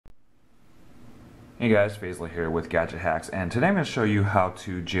Hey guys, Faisal here with Gadget Hacks, and today I'm going to show you how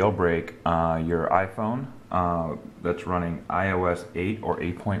to jailbreak your iPhone that's running iOS 8 or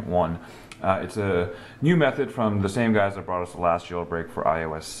 8.1. It's a new method from the same guys that brought us the last jailbreak for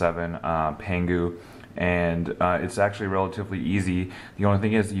iOS 7, Pangu, and it's actually relatively easy. The only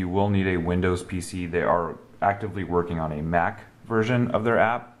thing is you will need a Windows PC. They are actively working on a Mac version of their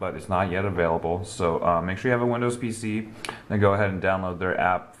app, but it's not yet available, so make sure you have a Windows PC. Then go ahead and download their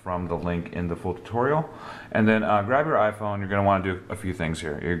app from the link in the full tutorial, and then grab your iPhone. You're going to want to do a few things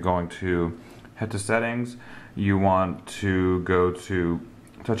here. You're going to head to settings. You want to go to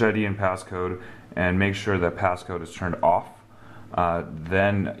Touch ID and passcode and make sure that passcode is turned off.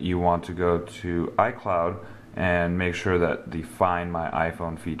 Then you want to go to iCloud and make sure that the Find My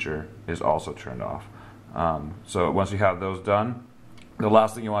iPhone feature is also turned off. So once you have those done, the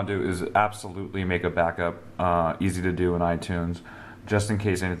last thing you want to do is absolutely make a backup, easy to do in iTunes, just in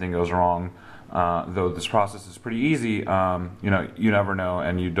case anything goes wrong. Though this process is pretty easy, you never know,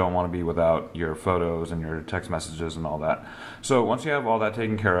 and you don't want to be without your photos and your text messages and all that. So once you have all that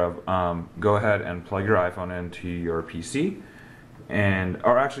taken care of, go ahead and plug your iPhone into your PC,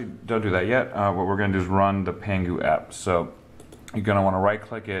 or actually don't do that yet. What we're going to do is run the Pangu app. So you're going to want to right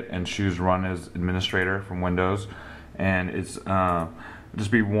click it and choose Run as Administrator from Windows, and it's just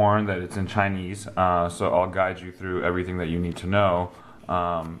be warned that it's in Chinese, so I'll guide you through everything that you need to know.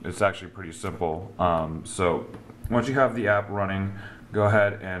 It's actually pretty simple. So once you have the app running, go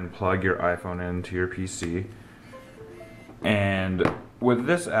ahead and plug your iPhone into your PC, and with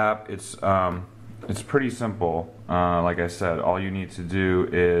this app it's pretty simple. Like I said, all you need to do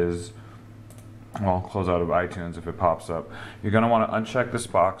is, well, close out of iTunes if it pops up. You're going to want to uncheck this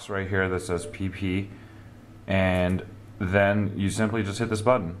box right here that says PP, and then you simply just hit this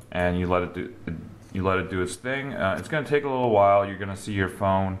button and you let it do its thing. It's going to take a little while. You're going to see your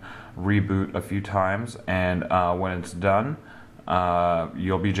phone reboot a few times, and when it's done,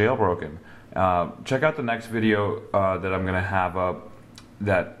 you'll be jailbroken. Check out the next video that I'm going to have up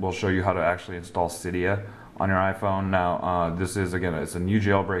that will show you how to actually install Cydia on your iPhone. Now, this is, again, it's a new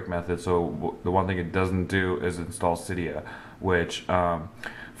jailbreak method, so the one thing it doesn't do is install Cydia, which,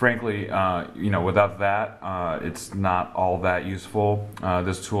 frankly, without that, it's not all that useful.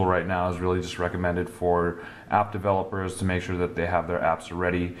 This tool right now is really just recommended for app developers to make sure that they have their apps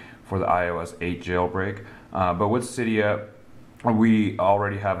ready for the iOS 8 jailbreak. But with Cydia, we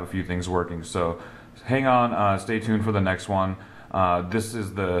already have a few things working, so hang on, stay tuned for the next one. This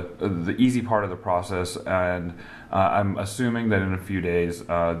is the easy part of the process, and I'm assuming that in a few days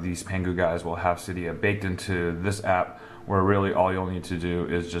these Pangu guys will have Cydia baked into this app, where really all you'll need to do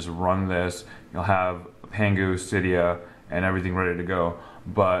is just run this. You'll have Pangu, Cydia, and everything ready to go.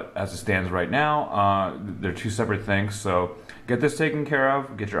 But as it stands right now, they're two separate things, so get this taken care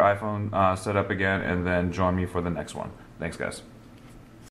of, get your iPhone set up again, and then join me for the next one. Thanks, guys.